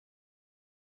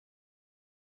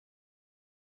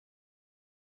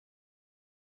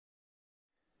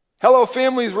Hello,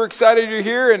 families. We're excited you're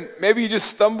here, and maybe you just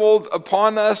stumbled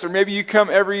upon us, or maybe you come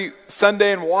every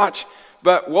Sunday and watch,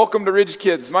 but welcome to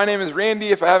Ridgekids. My name is Randy,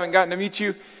 if I haven't gotten to meet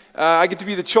you. I get to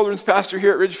be the children's pastor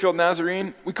here at Ridgefield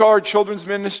Nazarene. We call our children's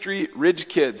ministry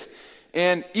Ridgekids,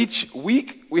 and each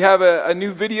week we have a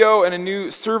new video and a new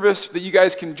service that you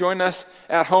guys can join us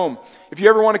at home. If you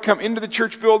ever want to come into the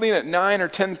church building at 9 or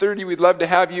 10:30, we'd love to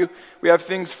have you. We have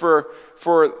things for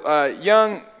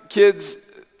young kids,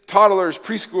 toddlers,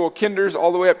 preschool, kinders,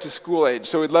 all the way up to school age.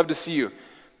 So we'd love to see you.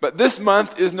 But this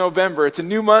month is November. It's a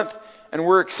new month, and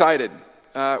we're excited.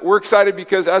 We're excited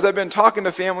because as I've been talking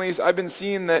to families, I've been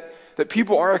seeing that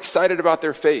people are excited about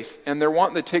their faith, and they're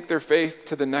wanting to take their faith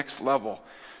to the next level.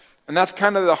 And that's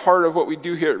kind of the heart of what we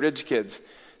do here at Ridgekids.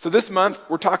 So this month,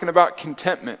 we're talking about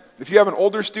contentment. If you have an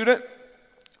older student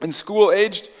and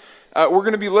school-aged, we're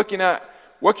going to be looking at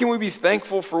what can we be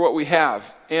thankful for what we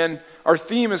have. And our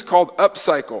theme is called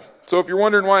Upcycle. So if you're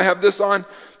wondering why I have this on,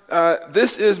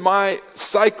 this is my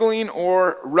cycling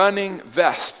or running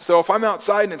vest. So if I'm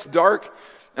outside and it's dark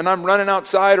and I'm running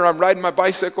outside or I'm riding my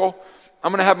bicycle,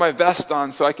 I'm going to have my vest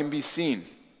on so I can be seen.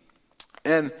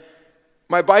 And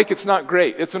my bike, it's not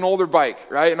great. It's an older bike,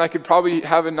 right? And I could probably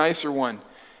have a nicer one.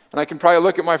 And I can probably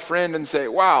look at my friend and say,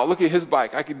 wow, look at his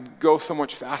bike. I could go so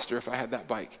much faster if I had that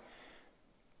bike.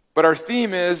 But our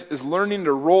theme is learning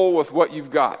to roll with what you've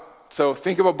got. So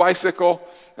think of a bicycle,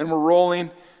 and we're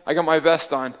rolling. I got my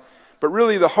vest on. But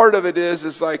really the heart of it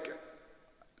is like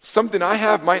something I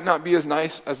have might not be as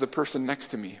nice as the person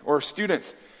next to me. Or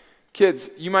students, kids,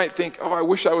 you might think, oh, I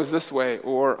wish I was this way,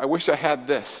 or I wish I had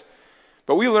this.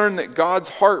 But we learn that God's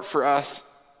heart for us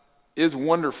is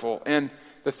wonderful, and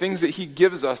the things that he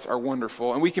gives us are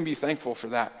wonderful, and we can be thankful for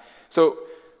that. So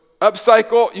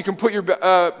Upcycle, you can put your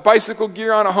bicycle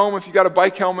gear on at home. If you got a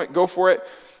bike helmet, go for it.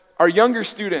 Our younger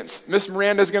students, Miss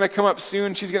Miranda is going to come up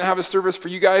soon. She's going to have a service for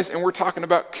you guys, and we're talking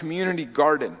about community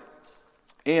garden.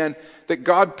 And that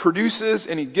God produces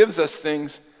and he gives us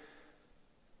things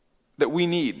that we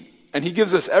need. And he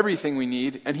gives us everything we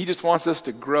need, and he just wants us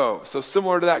to grow. So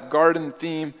similar to that garden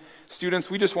theme, students,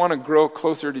 we just want to grow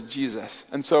closer to Jesus.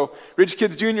 And so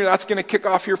Ridgekids Junior, that's going to kick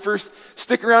off here first.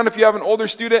 Stick around if you have an older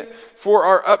student for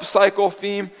our Upcycle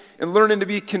theme and learning to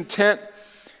be content.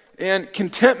 And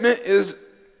contentment is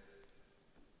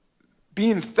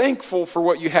being thankful for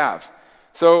what you have.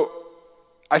 So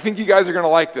I think you guys are going to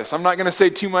like this. I'm not going to say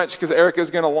too much because Erica's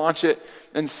going to launch it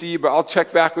and see, but I'll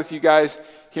check back with you guys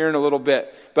here in a little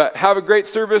bit. But have a great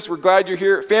service. We're glad you're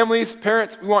here. Families,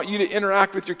 parents, we want you to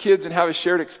interact with your kids and have a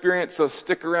shared experience, so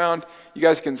stick around. You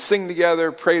guys can sing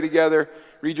together, pray together,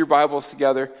 read your Bibles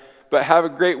together. But have a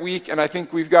great week, and I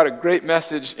think we've got a great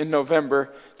message in November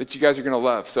that you guys are going to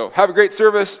love. So have a great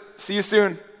service. See you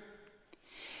soon.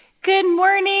 Good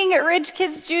morning,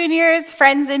 Ridgekids Juniors,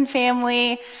 friends and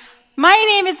family. My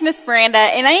name is Miss Miranda,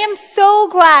 and I am so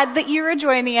glad that you are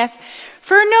joining us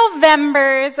for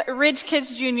November's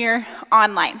Ridgekids Junior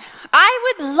Online.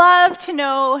 I would love to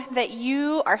know that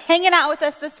you are hanging out with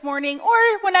us this morning or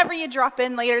whenever you drop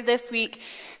in later this week.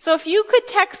 So if you could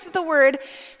text the word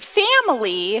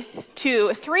family to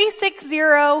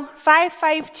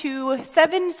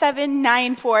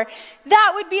 360-552-7794,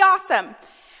 that would be awesome.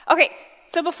 Okay.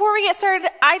 So before we get started,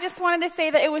 I just wanted to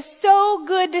say that it was so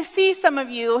good to see some of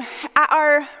you at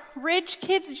our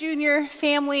Ridgekids Junior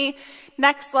Family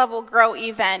Next Level Grow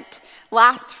event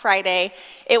last Friday.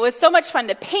 It was so much fun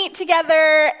to paint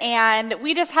together, and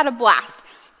we just had a blast.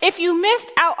 If you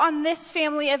missed out on this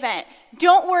family event,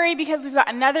 don't worry because we've got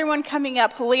another one coming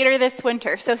up later this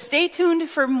winter. So stay tuned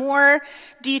for more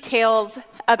details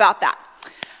about that.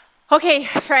 Okay,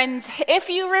 friends, if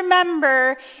you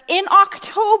remember, in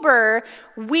October,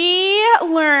 we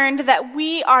learned that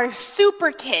we are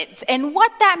super kids. And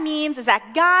what that means is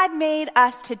that God made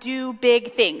us to do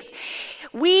big things.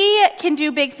 We can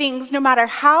do big things no matter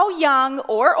how young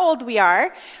or old we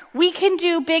are. We can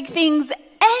do big things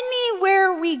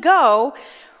anywhere we go.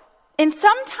 And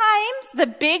sometimes the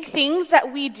big things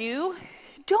that we do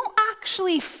don't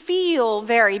actually feel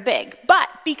very big, but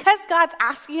because God's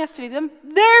asking us to do them,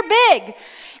 they're big.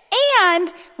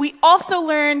 And we also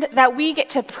learned that we get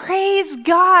to praise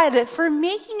God for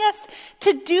making us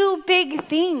to do big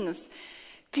things,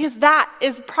 because that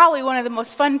is probably one of the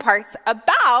most fun parts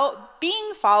about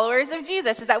being followers of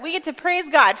Jesus, is that we get to praise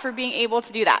God for being able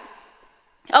to do that.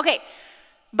 Okay,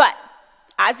 but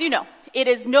as you know, it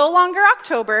is no longer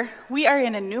October. We are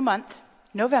in a new month,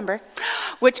 November,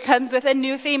 which comes with a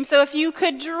new theme. So if you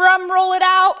could drum roll it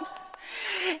out.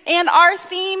 And our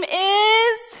theme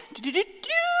is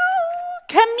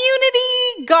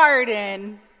community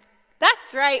garden.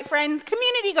 That's right, friends,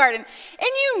 community garden. And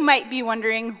you might be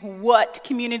wondering what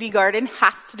community garden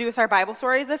has to do with our Bible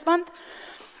stories this month.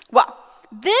 Well,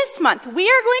 this month we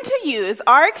are going to use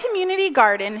our community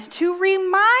garden to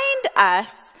remind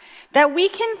us that we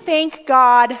can thank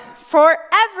God for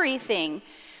everything.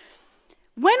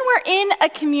 When we're in a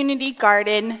community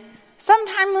garden,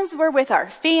 sometimes we're with our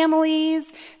families,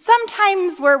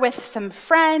 sometimes we're with some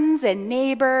friends and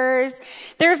neighbors.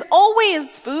 There's always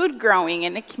food growing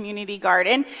in a community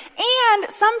garden, and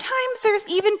sometimes there's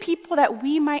even people that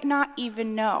we might not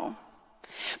even know.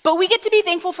 But we get to be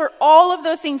thankful for all of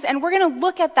those things, and we're going to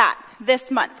look at that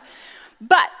this month.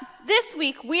 But this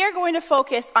week, we are going to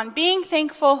focus on being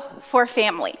thankful for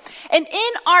family. And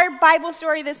in our Bible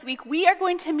story this week, we are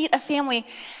going to meet a family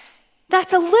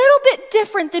that's a little bit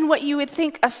different than what you would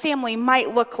think a family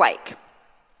might look like.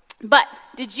 But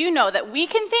did you know that we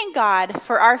can thank God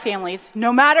for our families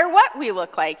no matter what we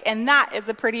look like? And that is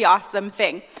a pretty awesome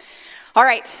thing. All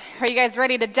right, are you guys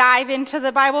ready to dive into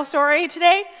the Bible story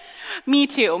today? Me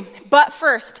too. But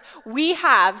first, we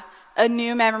have a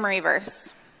new memory verse.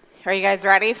 Are you guys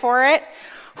ready for it?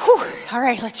 Whew. All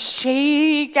right, let's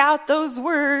shake out those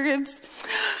words.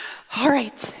 All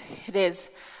right, it is,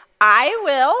 I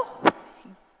will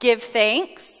give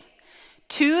thanks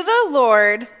to the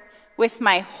Lord with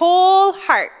my whole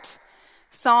heart.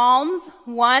 Psalms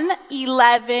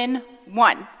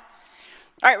 111:1.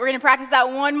 All right, we're going to practice that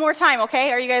one more time,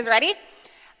 okay? Are you guys ready?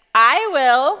 I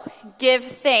will give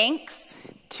thanks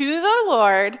to the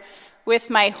Lord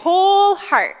with my whole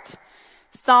heart.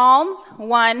 Psalms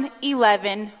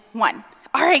 111:1.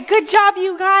 All right, good job,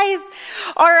 you guys.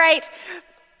 All right,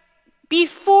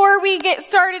 before we get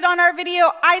started on our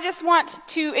video, I just want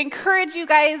to encourage you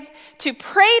guys to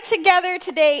pray together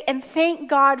today and thank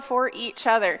God for each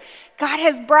other. God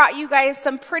has brought you guys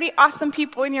some pretty awesome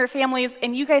people in your families,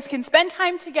 and you guys can spend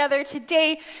time together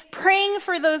today praying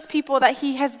for those people that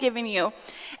He has given you.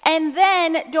 And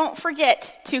then don't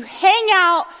forget to hang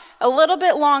out a little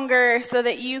bit longer so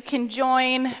that you can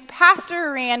join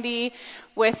Pastor Randy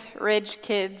with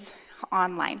Ridgekids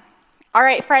online. All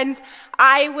right, friends,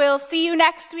 I will see you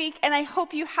next week, and I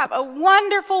hope you have a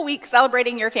wonderful week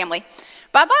celebrating your family.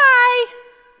 Bye-bye.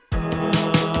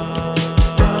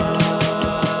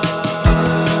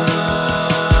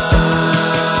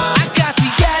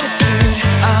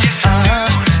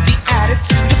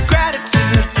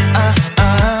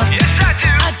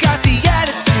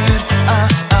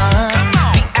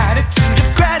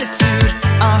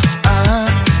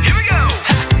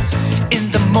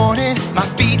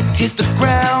 Hit the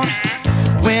ground.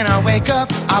 When I wake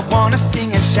up, I wanna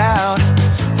sing and shout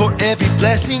for every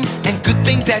blessing and good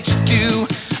thing that you do.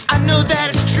 I know that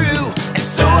it's true, and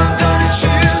so I'm gonna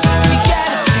choose the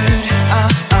attitude,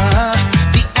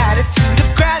 the attitude of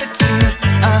gratitude,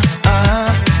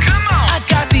 Come on. I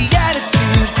got the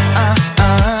attitude,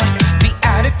 the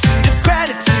attitude of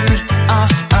gratitude,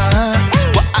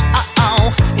 Well,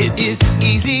 it isn't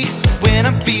easy when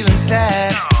I'm feeling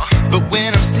sad, but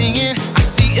when I'm singing,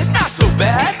 it's not so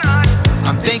bad.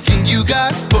 I'm thanking you,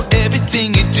 God, for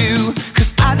everything you do,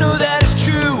 'cause I know that it's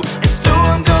true, and so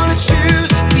I'm gonna choose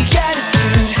the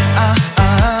attitude,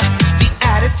 the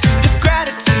attitude of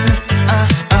gratitude,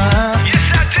 Yes,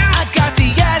 I do. I got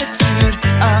the attitude,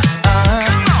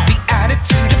 the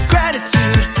attitude of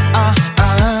gratitude, I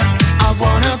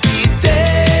wanna be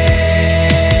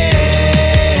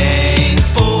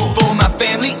thankful for my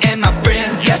family and my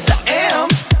friends. Yes, I am.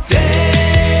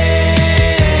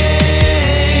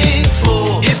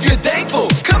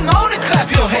 Come on and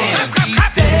clap your hands. Be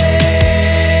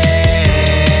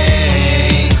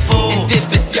thankful. And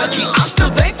if it's yucky, I'm still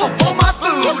thankful for my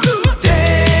food.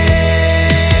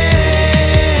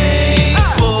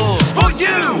 Thankful for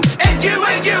you and you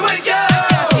and you and you.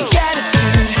 The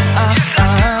attitude,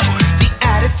 the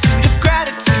attitude of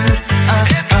gratitude,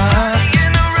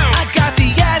 I got the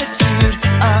attitude,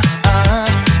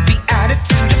 the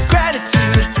attitude of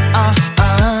gratitude,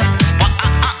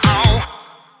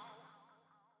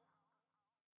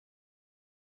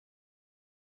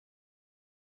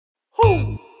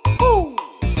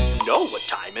 Know what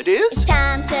time it is? It's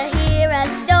time to hear a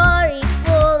story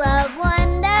full of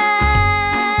wonder.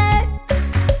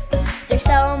 There's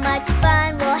so much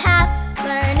fun we'll have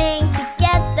learning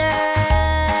together.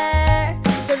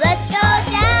 So let's go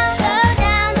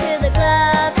down to the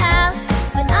clubhouse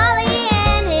with Ollie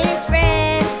and his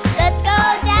friends. Let's go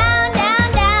down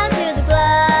to the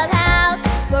clubhouse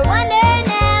where wonder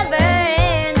never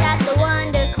ends at the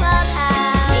Wonder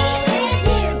Clubhouse. Meet with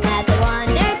you at the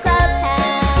Wonder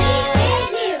Clubhouse. Meet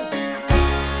with you.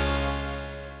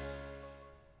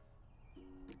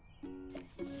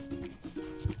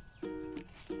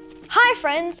 Hi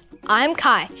friends, I'm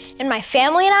Kai, and my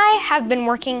family and I have been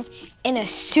working in a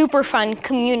super fun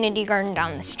community garden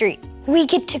down the street. We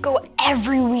get to go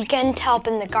every weekend to help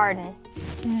in the garden.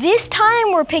 This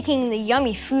time we're picking the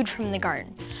yummy food from the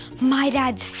garden. My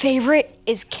dad's favorite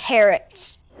is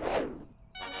carrots.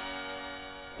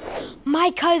 My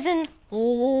cousin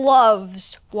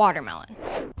loves watermelon.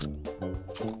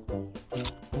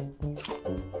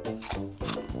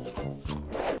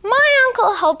 My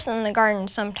uncle helps in the garden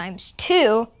sometimes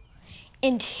too,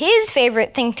 and his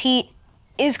favorite thing to eat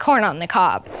is corn on the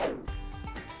cob.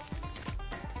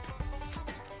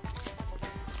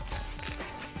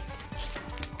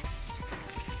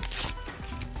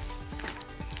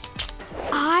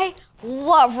 I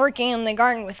love working in the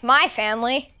garden with my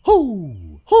family.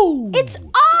 Hoo, hoo. It's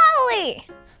Ollie!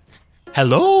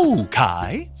 Hello,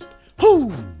 Kai.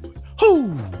 Hoo,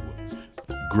 hoo.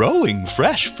 Growing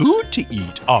fresh food to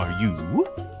eat, are you?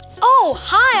 Oh,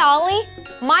 hi, Ollie.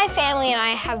 My family and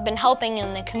I have been helping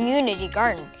in the community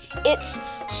garden. It's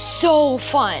so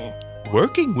fun.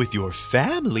 Working with your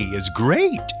family is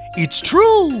great. It's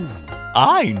true.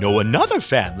 I know another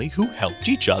family who helped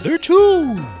each other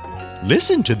too.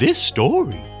 Listen to this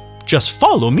story. Just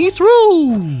follow me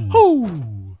through. Hoo,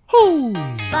 hoo.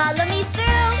 Follow me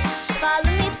through,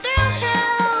 follow me through,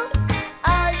 who?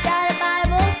 Ollie's got a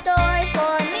Bible story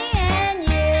for me and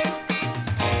you.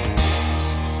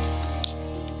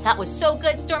 That was so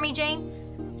good, Stormy Jane.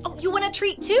 Oh, you want a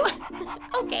treat too?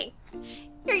 Okay,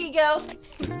 here you go.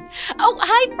 Oh,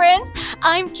 hi friends.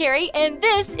 I'm Carrie, and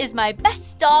this is my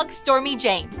best dog, Stormy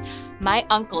Jane. My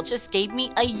uncle just gave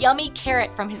me a yummy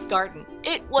carrot from his garden.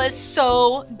 It was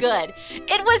so good.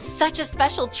 It was such a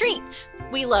special treat.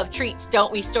 We love treats,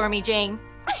 don't we, Stormy Jane?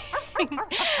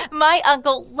 My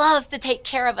uncle loves to take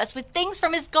care of us with things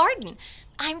from his garden.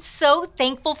 I'm so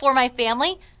thankful for my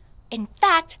family. In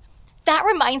fact, that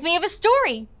reminds me of a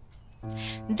story.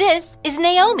 This is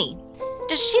Naomi.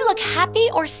 Does she look happy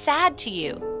or sad to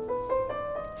you?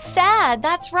 Sad,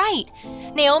 that's right.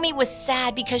 Naomi was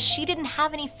sad because she didn't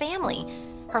have any family.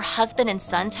 Her husband and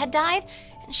sons had died,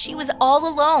 and she was all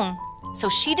alone. So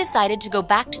she decided to go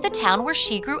back to the town where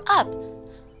she grew up.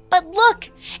 But look,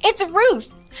 it's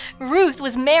Ruth. Ruth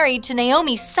was married to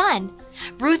Naomi's son.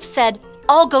 Ruth said,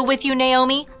 "I'll go with you,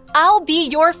 Naomi. I'll be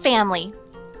your family."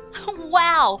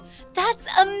 Wow, that's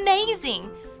amazing.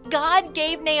 God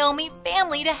gave Naomi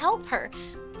family to help her.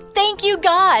 Thank you,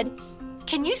 God.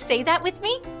 Can you say that with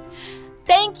me?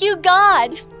 Thank you,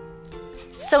 God.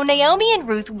 So Naomi and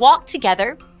Ruth walked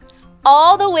together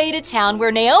all the way to town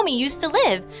where Naomi used to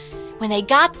live. When they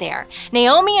got there,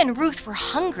 Naomi and Ruth were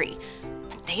hungry,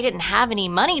 but they didn't have any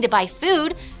money to buy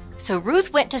food, so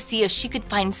Ruth went to see if she could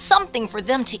find something for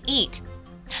them to eat.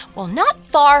 Well, not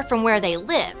far from where they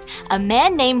lived, a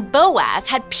man named Boaz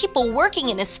had people working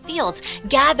in his fields,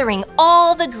 gathering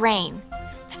all the grain.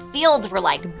 The fields were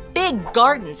like big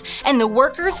gardens, and the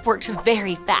workers worked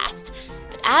very fast.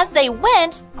 But as they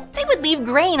went, they would leave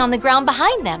grain on the ground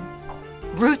behind them.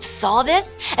 Ruth saw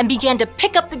this and began to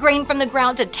pick up the grain from the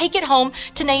ground to take it home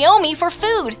to Naomi for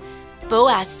food.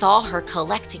 Boaz saw her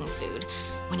collecting food.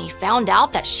 When he found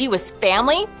out that she was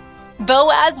family,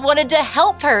 Boaz wanted to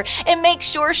help her and make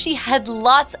sure she had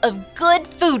lots of good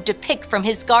food to pick from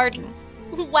his garden.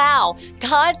 Wow,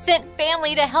 God sent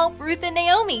family to help Ruth and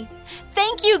Naomi.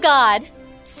 Thank you, God.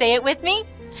 Say it with me.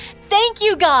 Thank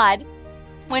you, God.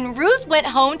 When Ruth went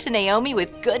home to Naomi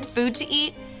with good food to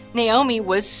eat, Naomi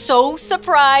was so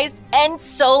surprised and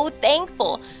so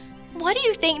thankful. What do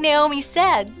you think Naomi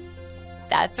said?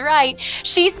 That's right.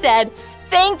 She said,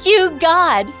 "Thank you,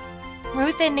 God."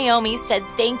 Ruth and Naomi said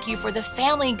thank you for the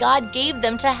family God gave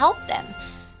them to help them.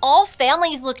 All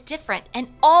families look different, and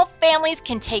all families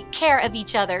can take care of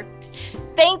each other.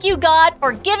 Thank you, God,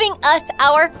 for giving us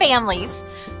our families.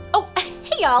 Oh,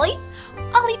 hey, Ollie.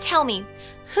 Ollie, tell me,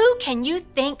 who can you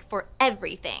thank for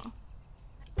everything?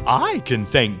 I can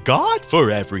thank God for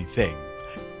everything.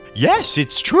 Yes,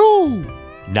 it's true.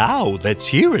 Now let's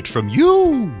hear it from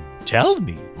you. Tell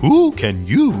me, who can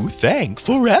you thank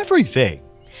for everything?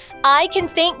 I can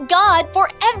thank God for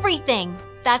everything.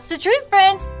 That's the truth,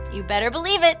 friends. You better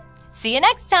believe it. See you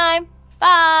next time.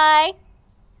 Bye.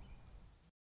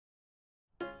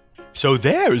 So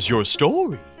there's your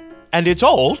story, and it's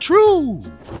all true.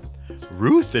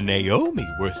 Ruth and Naomi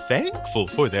were thankful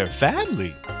for their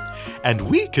family, and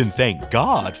we can thank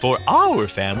God for our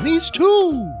families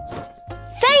too.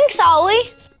 Thanks,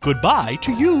 Ollie. Goodbye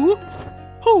to you.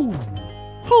 Hoo,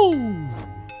 hoo.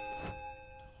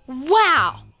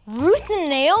 Wow, Ruth and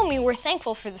Naomi were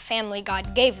thankful for the family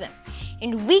God gave them,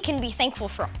 and we can be thankful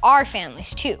for our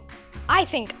families too. I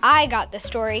think I got the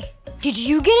story. Did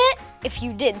you get it? If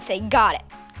you did, say got it.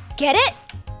 Get it?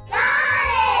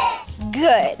 Got it!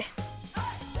 Good.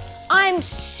 I'm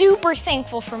super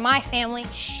thankful for my family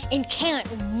and can't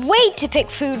wait to pick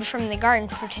food from the garden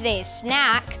for today's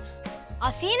snack.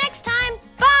 I'll see you next time.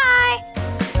 Bye!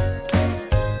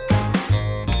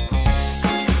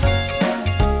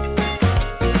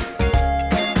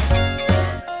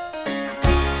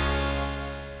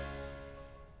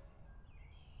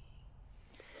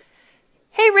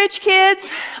 Hey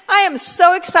Ridgekids, I am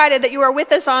so excited that you are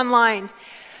with us online.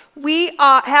 We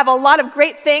have a lot of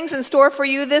great things in store for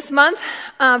you this month.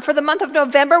 For the month of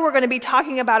November, we're going to be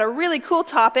talking about a really cool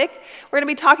topic. We're going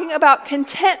to be talking about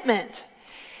contentment.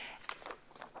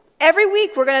 Every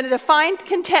week, we're going to define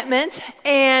contentment,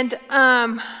 and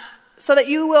so that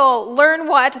you will learn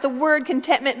what the word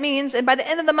contentment means. And by the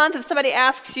end of the month, if somebody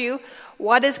asks you,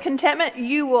 what is contentment,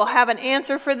 you will have an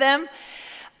answer for them.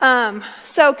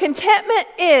 So contentment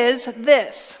is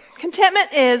this.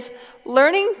 Contentment is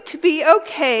learning to be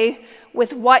okay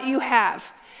with what you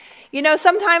have. You know,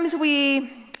 sometimes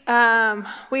we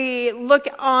look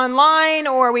online,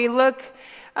 or we look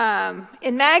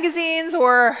in magazines,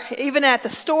 or even at the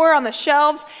store on the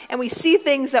shelves, and we see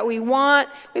things that we want,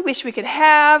 we wish we could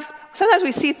have. Sometimes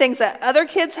we see things that other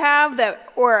kids have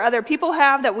or other people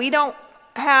have that we don't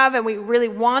have, and we really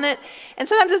want it. And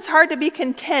sometimes it's hard to be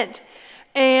content.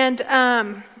 And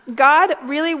God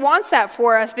really wants that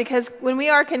for us, because when we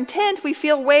are content, we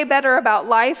feel way better about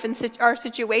life and our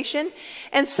situation.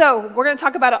 And so we're going to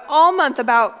talk about it all month,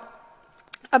 about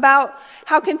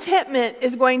how contentment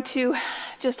is going to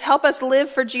just help us live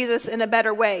for Jesus in a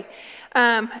better way.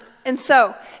 And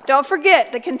so don't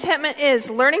forget that contentment is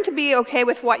learning to be okay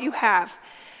with what you have.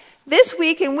 This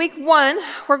week, in week 1,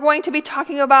 we're going to be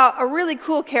talking about a really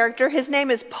cool character. His name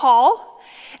is Paul.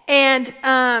 And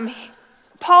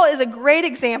Paul is a great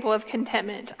example of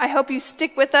contentment. I hope you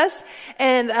stick with us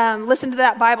and listen to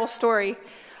that Bible story.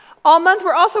 All month,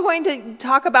 we're also going to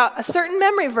talk about a certain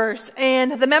memory verse.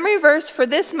 And the memory verse for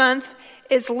this month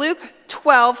is Luke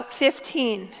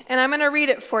 12:15. And I'm going to read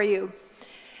it for you.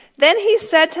 Then he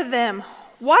said to them,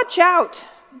 "Watch out.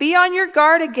 Be on your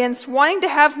guard against wanting to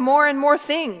have more and more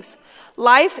things.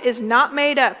 Life is not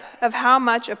made up of how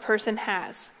much a person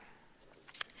has."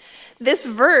 This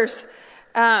verse,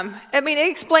 it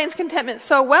explains contentment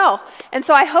so well. And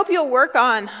so I hope you'll work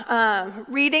on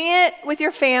reading it with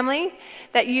your family,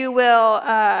 that you will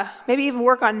maybe even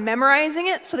work on memorizing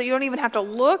it so that you don't even have to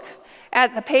look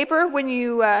at the paper when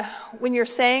you're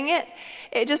saying it.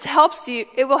 It just helps you.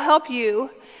 It will help you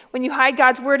when you hide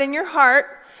God's word in your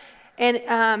heart,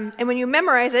 and when you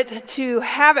memorize it, to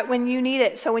have it when you need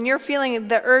it. So when you're feeling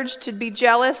the urge to be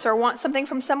jealous or want something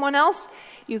from someone else,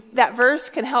 that verse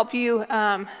can help you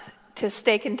to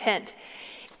stay content.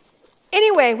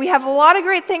 Anyway, we have a lot of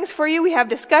great things for you. We have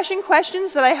discussion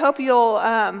questions that I hope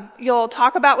you'll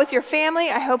talk about with your family.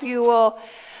 I hope you will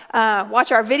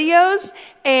watch our videos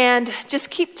and just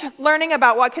keep learning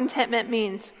about what contentment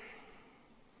means.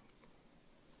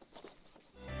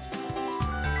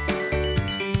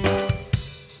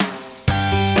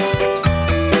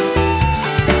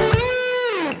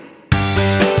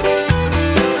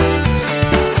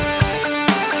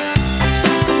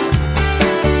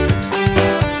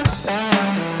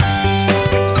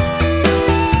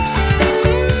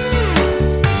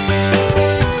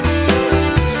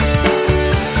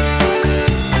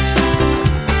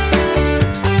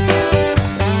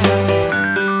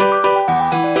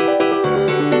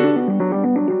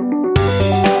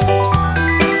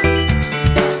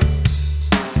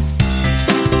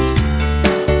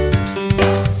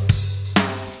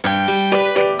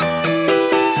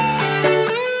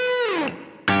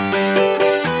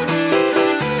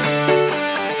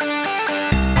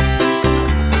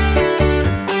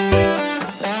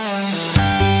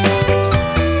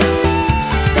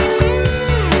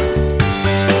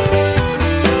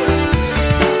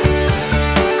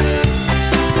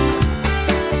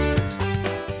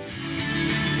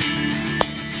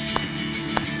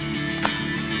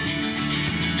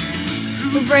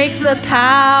 Who breaks the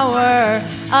power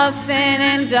of sin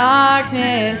and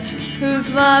darkness,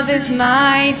 whose love is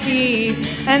mighty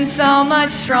and so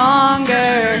much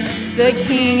stronger, the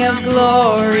King of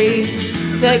glory,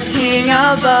 the King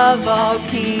above all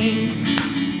kings.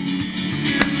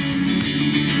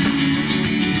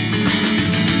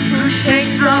 Who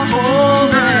shakes the whole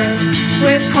earth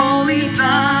with holy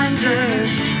thunder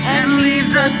and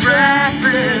leaves us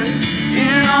breathless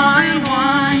in awe and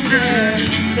wonder,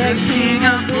 the King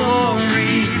of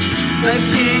glory, the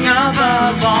King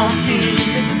above all kings.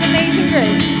 This is Amazing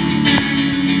Grace.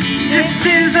 This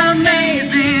is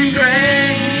amazing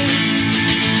grace.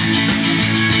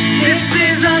 This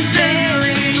is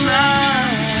unfailing love.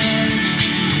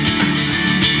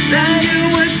 That you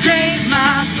would take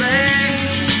my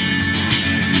place.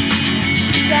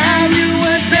 That you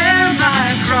would bear my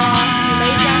cross.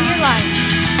 Lay down your life.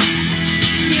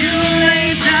 You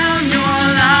laid down your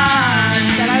life.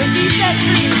 That I would be set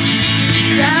free.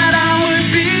 That I would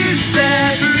be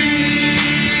set free.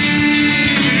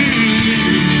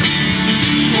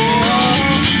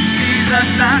 Oh,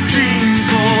 Jesus, I sing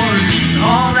for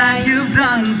all that you've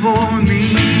done for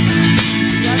me.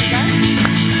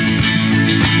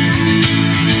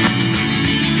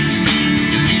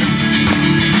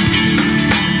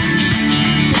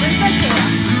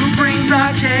 Who brings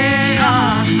our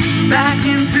chaos back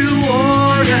into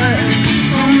order?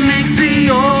 Who makes the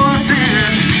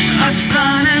orphan a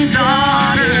son and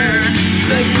daughter?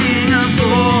 The King of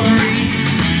glory,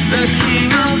 the King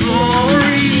of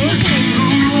glory, who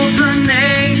rules the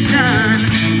nation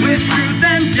with truth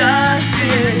and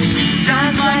justice,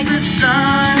 shines like the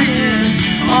sun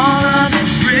in all of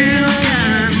its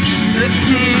brilliance. The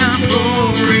King of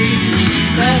glory,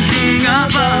 the King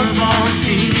above all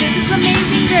kings. This is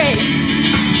amazing grace.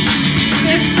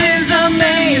 This is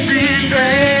amazing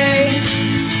grace.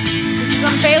 This is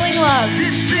unfailing love.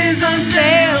 This is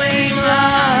unfailing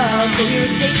love. That you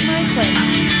would take my place.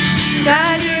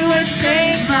 That you would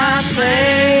take my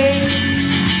place.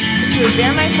 That you would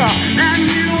bear my cross. That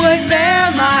you would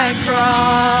bear my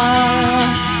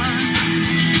cross.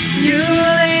 You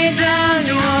laid down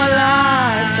your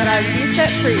life. That I would be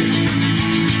set free.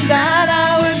 That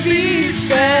I would be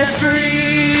set free.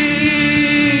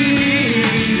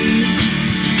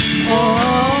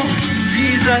 Oh,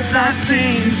 Jesus, I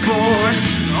sing for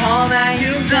all that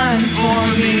you've done for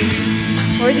me.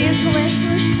 Worthy is the Lamb who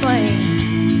was slain.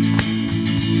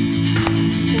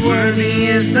 Worthy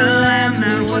is the Lamb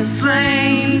that was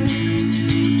slain.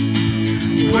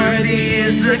 Worthy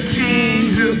is the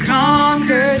King who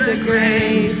conquered the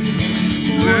grave.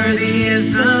 Worthy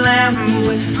is the Lamb who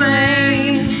was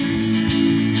slain.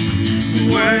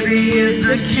 Worthy is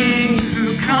the King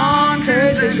who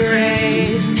conquered the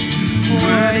grave.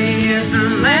 Worthy is the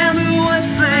Lamb who was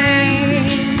slain.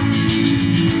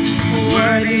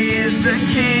 Worthy is the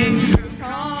King who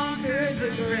conquered the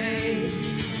grave.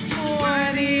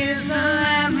 Worthy is the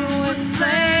Lamb who was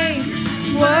slain.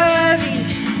 Worthy,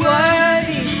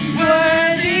 worthy,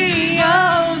 worthy.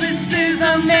 Oh, this is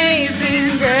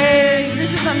amazing grace.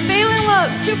 This is unfailing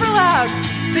love. Super loud.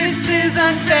 This is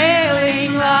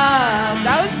unfailing love.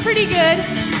 That was pretty good.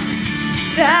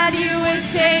 That you would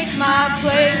take my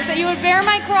place. That you would bear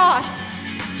my cross.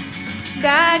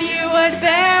 That you would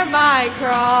bear my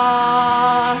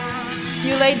cross.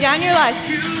 You laid down your life.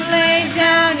 You laid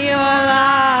down your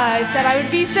life. That I would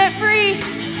be set free.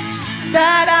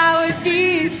 That I would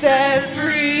be set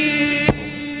free.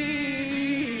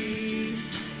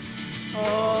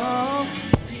 Oh,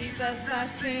 Jesus, I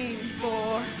sing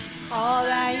for all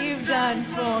that you've done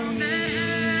for me.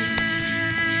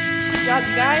 Good job,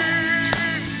 you guys.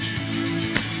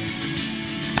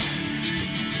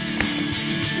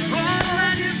 All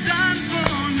that you've done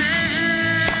for me.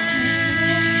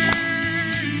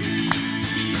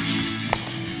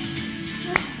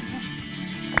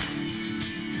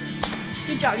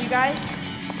 Good job, you guys.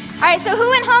 All right, so who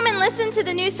went home and listened to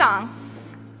the new song?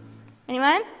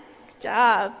 Anyone? Good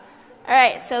job. All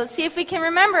right, so let's see if we can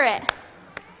remember it.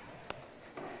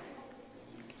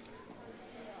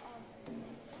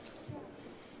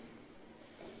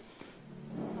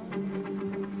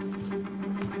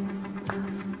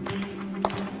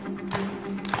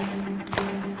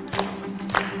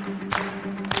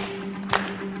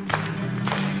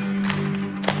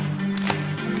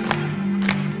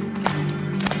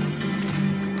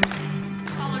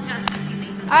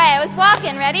 All right, I was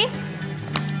walking, ready?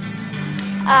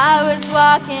 I was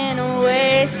walking a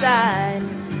wayside,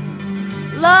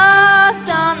 lost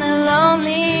on the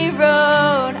lonely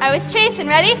road. I was chasing,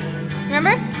 ready?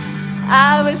 Remember?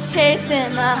 I was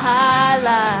chasing my high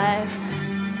life,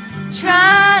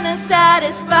 trying to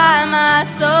satisfy my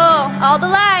soul. All the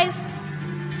lies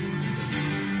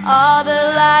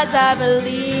I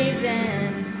believed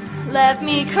in left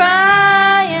me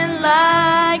crying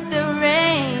like the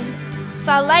rain.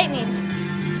 Saw lightning,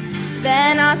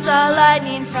 then I saw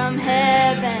lightning from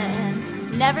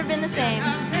heaven. Never been the same,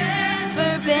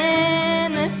 never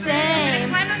been the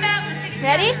same.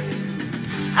 Ready?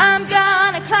 I'm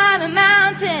gonna climb a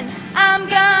mountain, I'm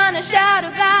gonna shout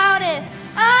about it.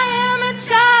 I am a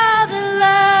child of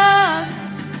love.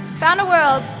 Found a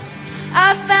world,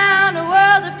 I found a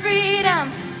world of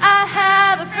freedom. I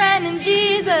have a friend in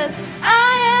Jesus.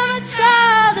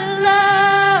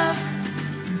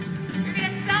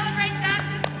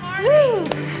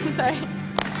 Sorry.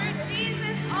 For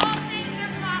Jesus, all things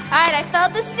are possible. All right, I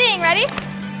felt the sting. Ready?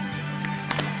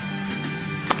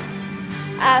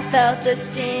 I felt the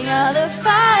sting of the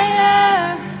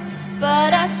fire,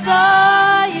 but I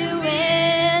saw you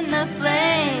in the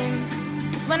flames.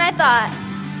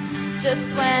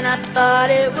 Just when I thought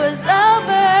it was over.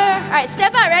 All right,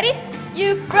 step out, ready?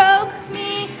 You broke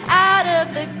me out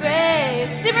of the grave.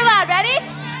 Super loud, ready?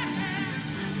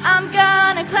 I'm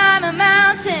gonna climb a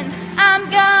mountain. I'm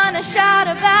gonna shout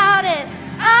about it.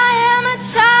 I am a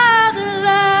child of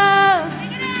love.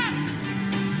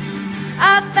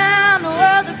 I found a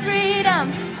world of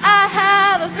freedom. I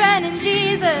have a friend in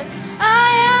Jesus.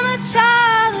 I am a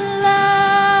child of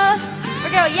love.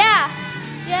 We're going, yeah,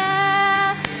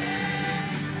 yeah.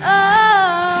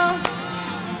 Oh,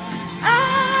 I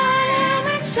am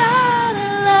a child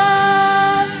of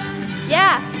love.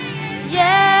 Yeah,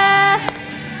 yeah.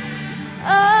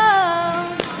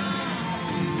 Oh,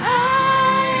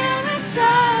 I am a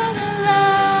child of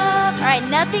love. All right,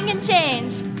 nothing can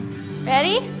change.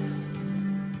 Ready?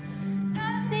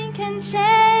 Nothing can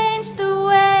change the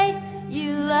way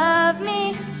you love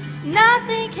me.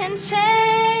 Nothing can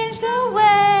change the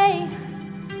way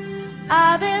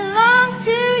I belong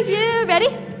to you. Ready?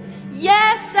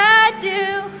 Yes, I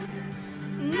do.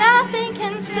 Nothing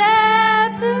can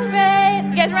separate.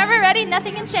 You guys remember? Ready?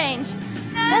 Nothing can change.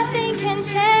 Nothing can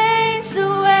change the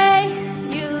way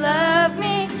you love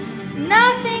me.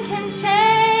 Nothing can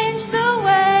change the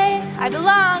way I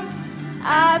belong.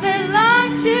 I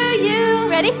belong to you.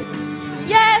 Ready?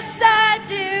 Yes, I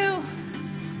do.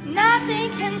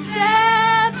 Nothing can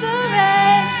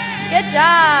separate. Good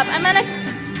job.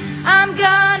 I'm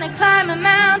gonna climb a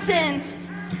mountain.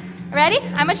 Ready?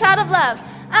 I'm a child of love.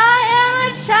 I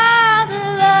am a child of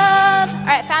love. All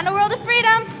right, found a world of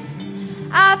freedom.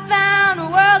 I found a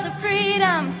world of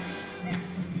freedom.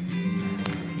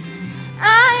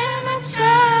 I am a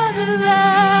child of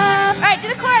love. All right, do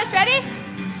the chorus. Ready?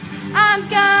 I'm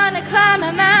gonna climb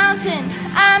a mountain.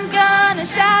 I'm gonna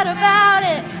shout about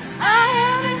it. I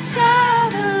am a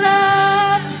child of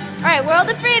love. All right, world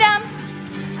of freedom.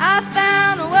 I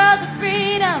found a world of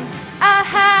freedom. I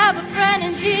have a friend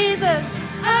in Jesus.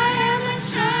 I am a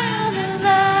child of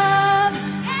love.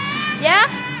 Yeah?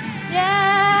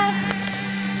 Yeah.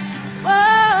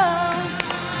 Whoa.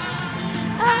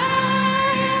 I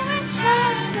am a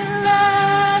child of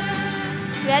love.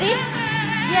 Ready?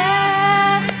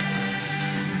 Yeah.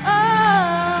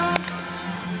 Oh.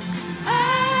 I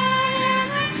am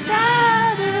a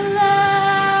child of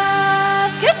love.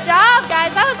 Good job,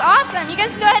 guys. That was awesome. You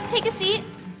guys go ahead and take a seat.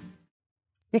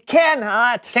 You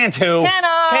cannot. Can too.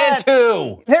 Cannot. Can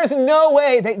too. There's no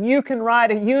way that you can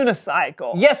ride a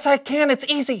unicycle. Yes, I can. It's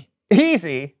easy.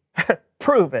 Easy?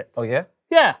 Prove it. Oh, yeah?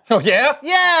 Yeah. Oh, yeah?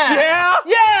 Yeah. Yeah?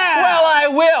 Yeah. Well, I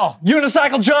will.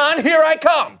 Unicycle John, here I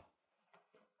come.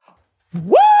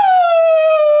 Woo!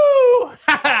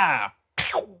 Ha ha!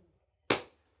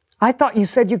 I thought you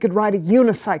said you could ride a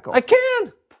unicycle. I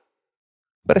can.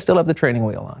 But I still have the training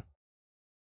wheel on.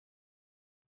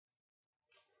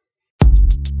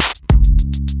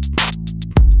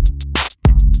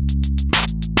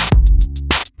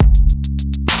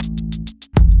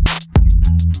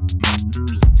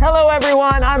 Hello,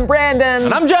 everyone. I'm Brandon.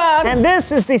 And I'm John. And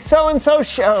this is the So-and-So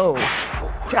Show.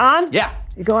 John? Yeah.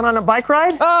 You going on a bike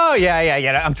ride? Oh,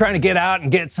 yeah. I'm trying to get out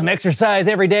and get some exercise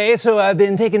every day, so I've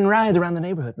been taking rides around the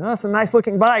neighborhood. Oh, that's a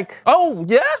nice-looking bike. Oh,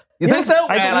 yeah? You think so?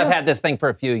 Man, I've had this thing for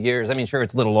a few years. I mean, sure,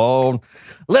 it's a little old,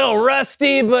 little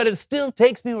rusty, but it still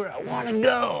takes me where I want to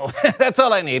go. That's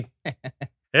all I need.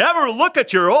 Ever look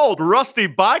at your old rusty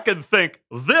bike and think,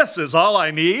 this is all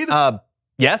I need?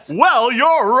 Yes? Well,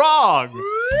 you're wrong.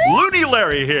 Looney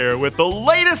Larry here with the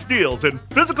latest deals in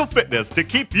physical fitness to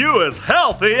keep you as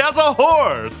healthy as a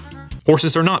horse.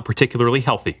 Horses are not particularly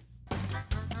healthy.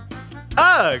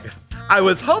 Ugh, I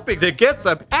was hoping to get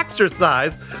some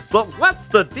exercise, but what's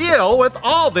the deal with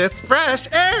all this fresh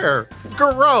air?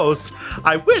 Gross.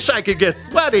 I wish I could get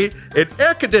sweaty in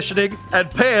air conditioning and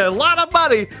pay a lot of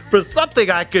money for something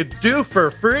I could do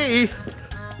for free.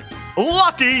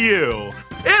 Lucky you.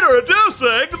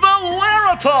 Introducing the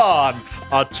Lariton,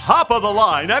 a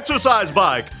top-of-the-line exercise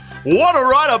bike. Want to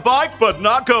ride a bike but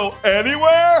not go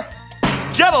anywhere?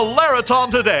 Get a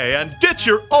Lariton today and ditch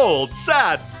your old,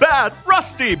 sad, bad,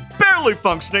 rusty, barely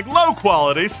functioning,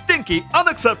 low-quality, stinky,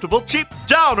 unacceptable, cheap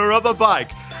downer of a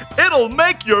bike. It'll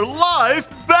make your life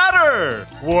better.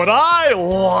 Would I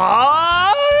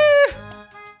lie?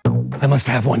 I must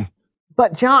have one.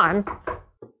 But, John...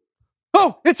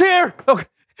 Oh, it's here! Okay.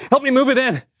 Help me move it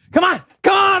in. Come on,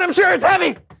 I'm sure it's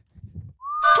heavy. 12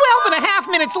 and a half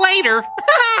minutes later.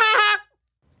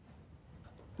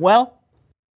 Well?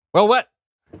 Well, what?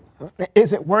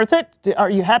 Is it worth it? Are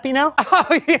you happy now?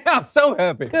 Oh, yeah, I'm so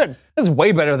happy. Good. This is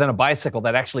way better than a bicycle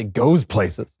that actually goes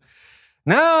places.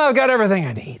 Now I've got everything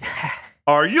I need.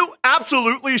 Are you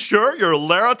absolutely sure your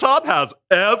Laraton has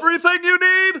everything you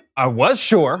need? I was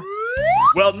sure.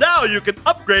 Well, now you can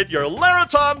upgrade your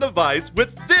Laraton device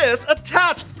with this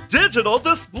attached digital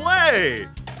display.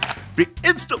 Be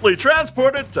instantly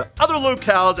transported to other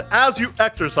locales as you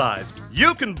exercise.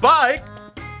 You can bike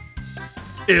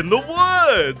in the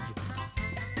woods.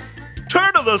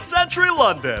 Turn of the century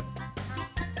London.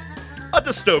 A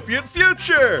dystopian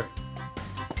future.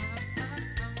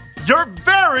 Your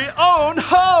very own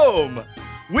home.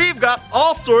 We've got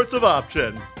all sorts of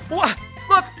options. What?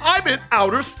 Look, I'm in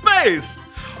outer space.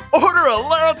 Order a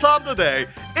Laraton today.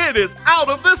 It is out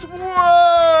of this world.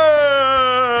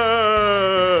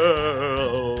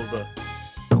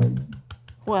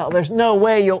 Well, there's no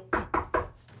way you'll...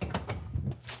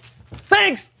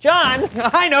 Thanks, John.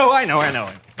 I know.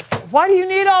 Why do you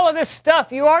need all of this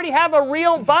stuff? You already have a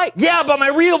real bike. Yeah, but my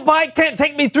real bike can't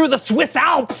take me through the Swiss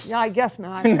Alps. Yeah, I guess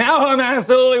not. Now I'm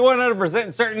absolutely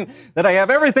 100% certain that I have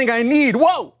everything I need.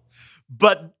 Whoa!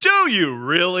 But do you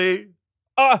really?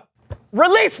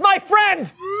 Release my friend!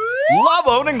 Love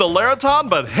owning the Laraton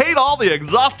but hate all the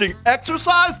exhausting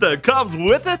exercise that comes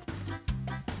with it?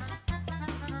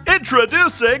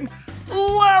 Introducing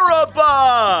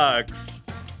Larabucks!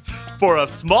 For a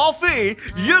small fee,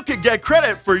 you can get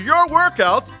credit for your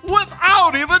workouts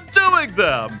without even doing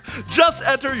them. Just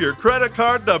enter your credit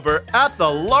card number at the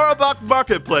Larabuck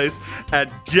Marketplace and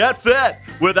get fit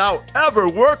without ever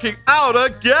working out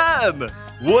again.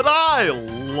 Would I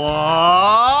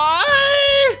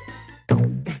lie?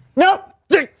 Nope.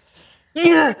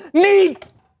 You need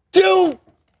to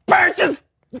purchase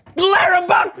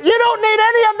Larabucks. You don't need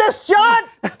any of this, John.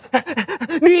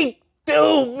 Need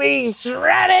to be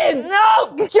shredded.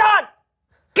 No, John.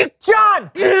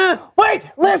 John. Wait,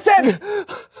 listen.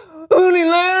 Uni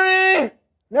Larry.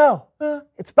 No,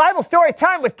 it's Bible story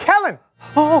time with Kellen.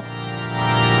 Oh.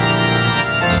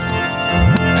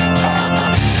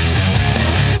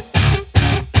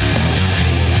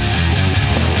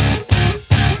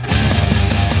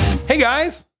 Hey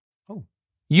guys. Oh,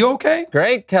 you okay?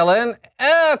 Great, Kellen.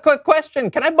 Quick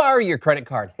question. Can I borrow your credit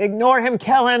card? Ignore him,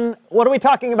 Kellen. What are we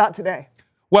talking about today?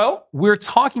 Well, we're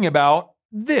talking about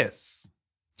this.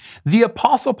 The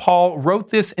Apostle Paul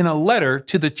wrote this in a letter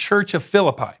to the church of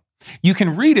Philippi. You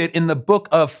can read it in the book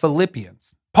of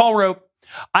Philippians. Paul wrote,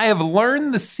 I have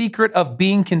learned the secret of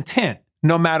being content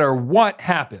no matter what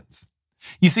happens.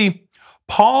 You see,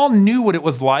 Paul knew what it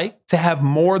was like to have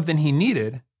more than he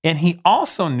needed, and he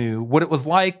also knew what it was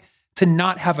like to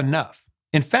not have enough.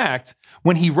 In fact,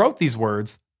 when he wrote these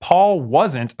words, Paul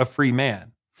wasn't a free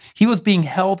man. He was being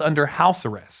held under house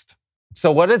arrest. So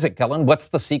what is it, Kellen? What's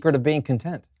the secret of being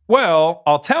content? Well,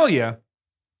 I'll tell you.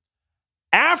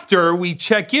 After we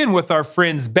check in with our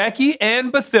friends Becky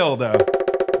and Bathilda.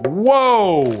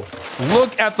 Whoa!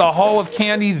 Look at the haul of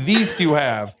candy these two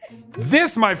have.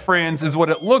 This, my friends, is what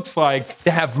it looks like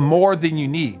to have more than you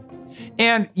need.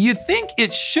 And you'd think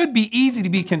it should be easy to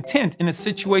be content in a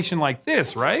situation like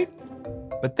this, right?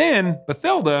 But then,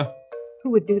 Bathilda...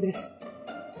 Who would do this?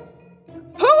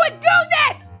 Who would do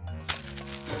this?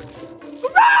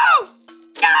 Gross!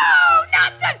 No,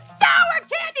 not the sour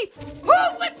candy! Who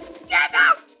would give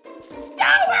out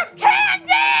sour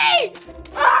candy?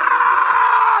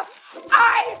 Ah!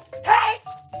 I hate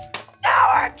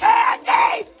sour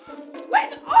candy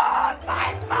with all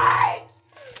my might!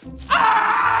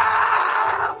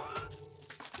 Ah!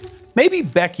 Maybe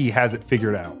Becky has it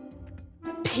figured out.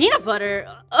 Peanut butter?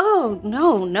 Oh,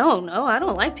 no, I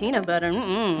don't like peanut butter.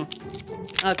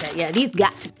 Okay, yeah, these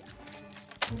got to be.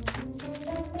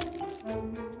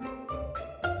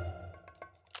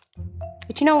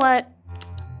 But you know what?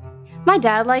 My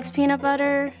dad likes peanut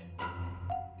butter,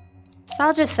 so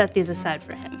I'll just set these aside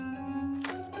for him.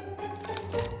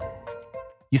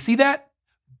 You see that?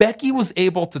 Becky was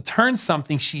able to turn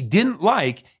something she didn't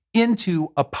like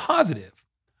into a positive,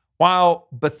 while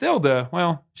Bathilda,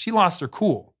 well, she lost her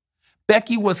cool.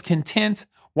 Becky was content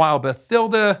while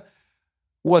Bathilda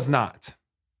was not.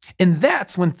 And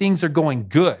that's when things are going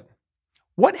good.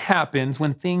 What happens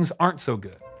when things aren't so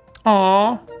good?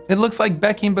 Aw, it looks like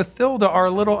Becky and Bathilda are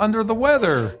a little under the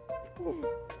weather.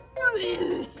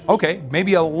 Okay,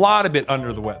 maybe a lot of it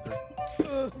under the weather.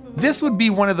 This would be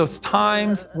one of those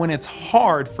times when it's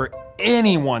hard for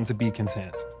anyone to be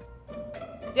content.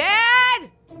 Dad!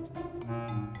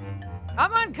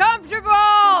 I'm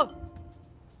uncomfortable!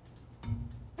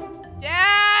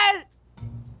 Dad!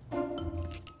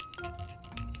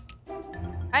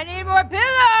 I need more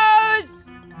pillows!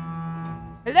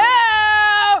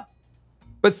 Hello?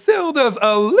 Bathilda's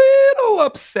a little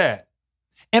upset.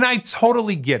 And I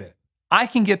totally get it. I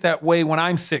can get that way when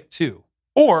I'm sick too,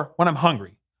 or when I'm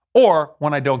hungry, or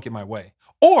when I don't get my way,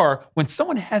 or when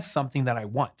someone has something that I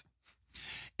want.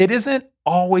 It isn't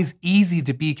always easy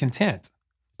to be content.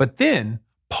 But then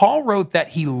Paul wrote that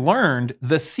he learned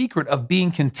the secret of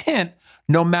being content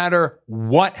no matter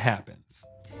what happens.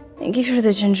 Thank you for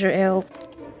the ginger ale.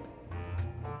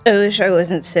 I wish I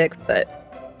wasn't sick, but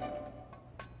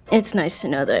it's nice to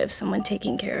know that I have someone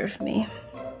taking care of me.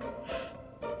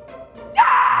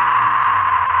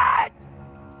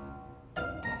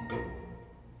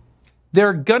 There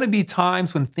are going to be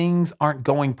times when things aren't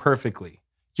going perfectly.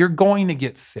 You're going to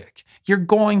get sick. You're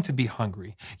going to be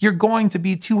hungry. You're going to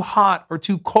be too hot or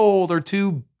too cold or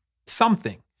too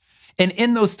something. And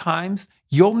in those times,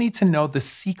 you'll need to know the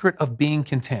secret of being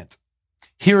content.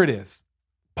 Here it is.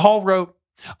 Paul wrote,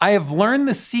 I have learned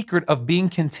the secret of being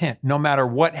content no matter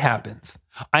what happens.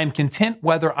 I am content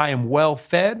whether I am well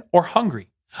fed or hungry.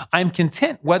 I am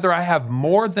content whether I have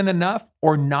more than enough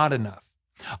or not enough.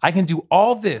 I can do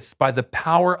all this by the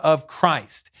power of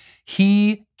Christ.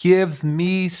 He gives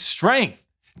me strength.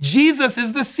 Jesus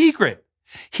is the secret.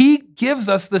 He gives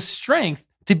us the strength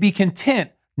to be content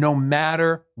no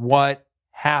matter what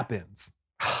happens.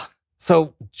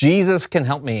 So Jesus can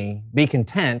help me be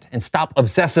content and stop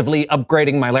obsessively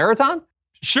upgrading my Laraton?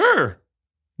 Sure.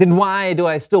 Then why do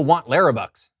I still want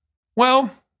Larabucks?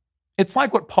 Well, it's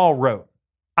like what Paul wrote.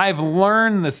 I've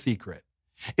learned the secret.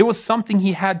 It was something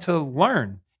he had to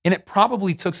learn, and it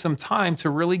probably took some time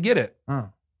to really get it.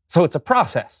 So it's a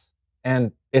process.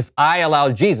 And if I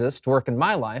allow Jesus to work in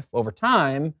my life over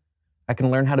time, I can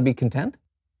learn how to be content?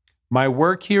 My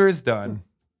work here is done.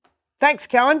 Thanks,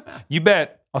 Kellen. You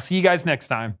bet. I'll see you guys next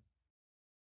time.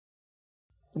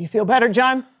 You feel better,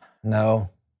 John? No.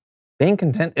 Being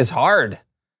content is hard,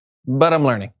 but I'm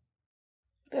learning.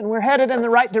 Then we're headed in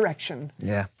the right direction.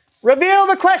 Yeah. Reveal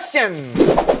the question.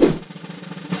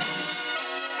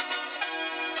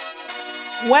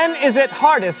 When is it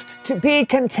hardest to be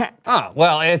content?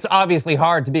 Well, it's obviously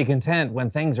hard to be content when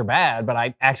things are bad, but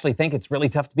I actually think it's really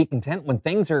tough to be content when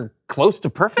things are close to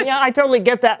perfect. Yeah, I totally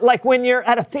get that. Like when you're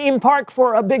at a theme park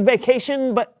for a big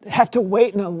vacation, but have to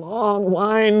wait in a long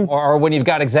line. Or when you've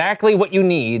got exactly what you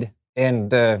need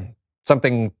and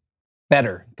something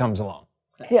better comes along.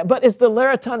 Yeah, but is the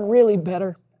Laraton really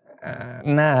better?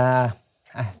 Nah,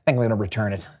 I think I'm going to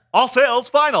return it. All sales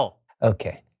final.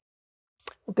 Okay.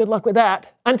 Well, good luck with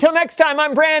that. Until next time,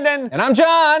 I'm Brandon. And I'm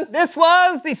John. This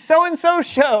was the So-and-So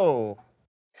Show.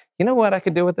 You know what I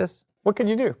could do with this? What could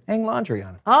you do? Hang laundry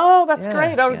on it. Oh, that's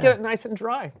great. I would yeah. get it nice and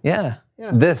dry. Yeah.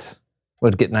 This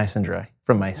would get nice and dry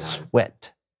from my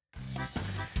sweat.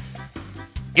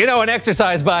 You know, an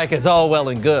exercise bike is all well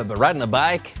and good, but riding a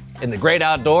bike in the great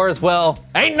outdoors, well,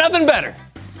 ain't nothing better.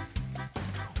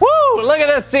 Woo! Look at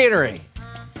this scenery.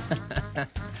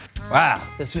 Wow,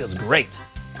 this feels great.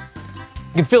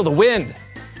 You can feel the wind.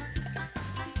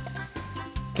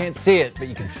 Can't see it, but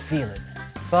you can feel it.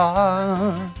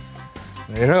 Far.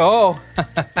 You know.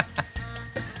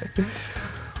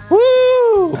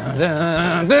 Woo!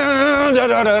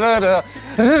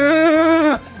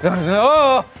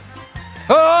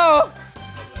 Oh!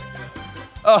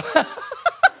 Oh!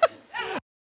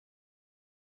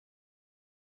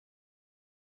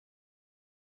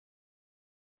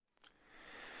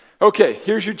 Okay,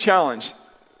 here's your challenge.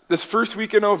 This first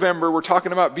week of November, we're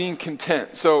talking about being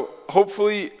content. So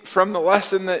hopefully from the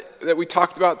lesson that we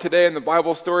talked about today in the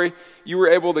Bible story, you were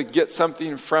able to get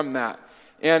something from that.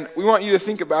 And we want you to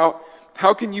think about,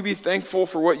 how can you be thankful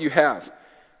for what you have?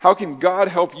 How can God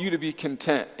help you to be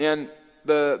content? And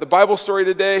the Bible story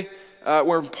today,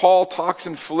 where Paul talks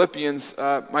in Philippians,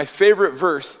 my favorite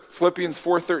verse, Philippians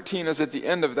 4:13, is at the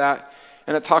end of that.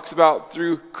 And it talks about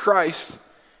through Christ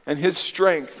and his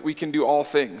strength, we can do all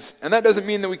things. And that doesn't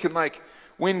mean that we can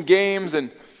win games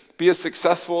and be as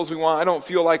successful as we want. I don't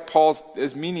feel like Paul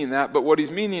is meaning that, but what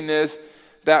he's meaning is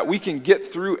that we can get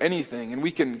through anything, and we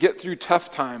can get through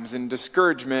tough times and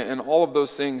discouragement and all of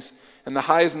those things and the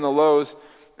highs and the lows,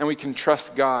 and we can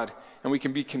trust God, and we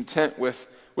can be content with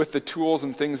the tools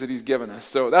and things that he's given us.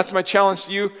 So that's my challenge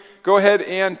to you. Go ahead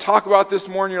and talk about this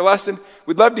more in your lesson.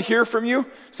 We'd love to hear from you,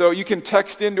 so you can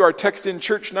text into our Text In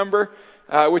Church number,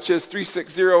 which is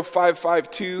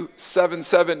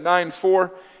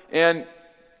 360-552-7794, and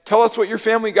tell us what your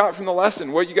family got from the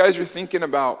lesson, what you guys are thinking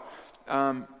about,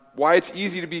 why it's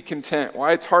easy to be content,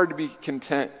 why it's hard to be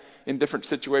content in different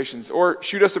situations. Or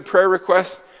shoot us a prayer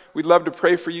request. We'd love to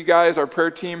pray for you guys, our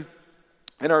prayer team,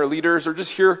 and our leaders, or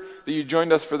just hear that you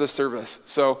joined us for this service.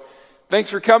 So thanks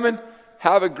for coming.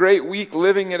 have a great week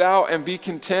living it out and be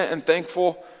content and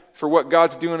thankful for what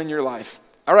God's doing in your life.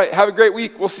 All right, have a great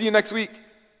week. We'll see you next week.